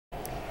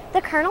The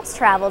Colonels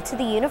traveled to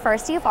the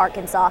University of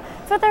Arkansas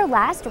for their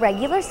last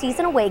regular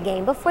season away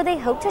game before they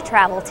hope to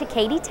travel to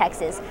Katy,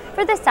 Texas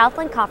for the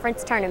Southland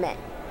Conference Tournament.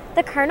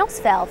 The Colonels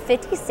fell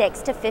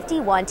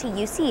 56-51 to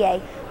UCA,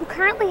 who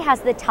currently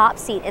has the top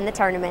seat in the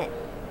tournament.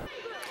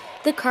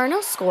 The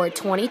Colonels scored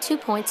 22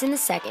 points in the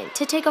second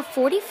to take a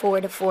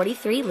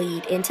 44-43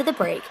 lead into the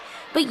break,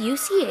 but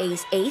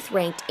UCA's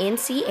 8th-ranked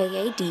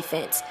NCAA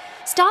defense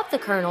stopped the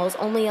Colonels,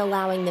 only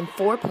allowing them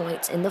 4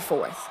 points in the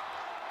fourth.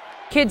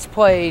 Kids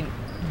played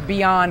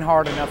beyond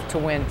hard enough to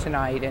win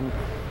tonight, and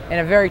in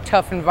a very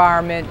tough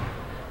environment.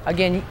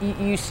 Again,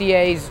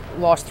 UCA's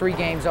lost 3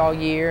 games all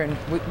year, and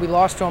we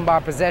lost to them by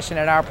possession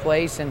at our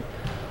place, and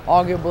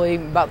arguably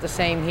about the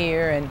same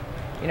here. And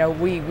you know,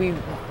 we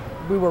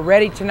were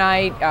ready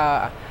tonight.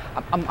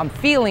 I'm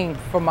feeling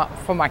for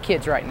my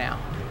kids right now,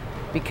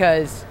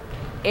 because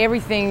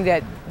everything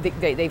that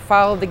they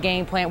followed the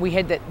game plan. We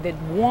had that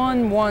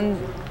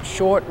one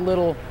short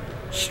little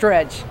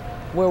stretch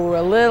where we were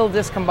a little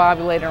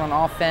discombobulated on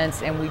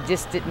offense, and we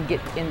just didn't get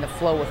in the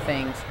flow of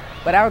things.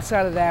 But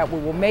outside of that,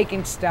 we were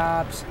making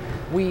stops.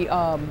 We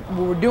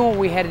were doing what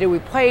we had to do. We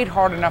played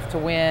hard enough to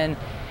win.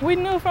 We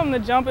knew from the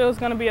jump it was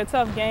going to be a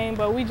tough game,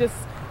 but we just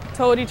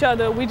told each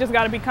other we just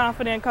got to be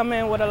confident, come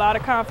in with a lot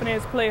of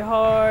confidence, play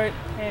hard,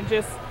 and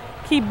just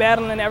keep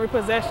battling every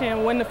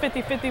possession, win the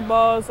 50-50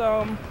 balls.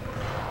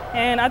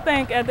 And I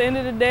think at the end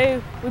of the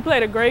day, we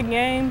played a great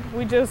game.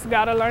 We just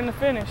got to learn to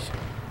finish.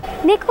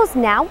 Nicholls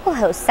now will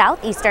host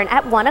Southeastern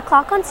at 1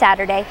 o'clock on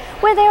Saturday,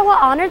 where they will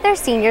honor their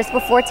seniors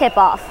before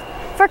tip-off.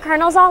 For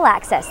Colonels All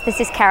Access, this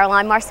is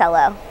Caroline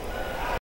Marcello.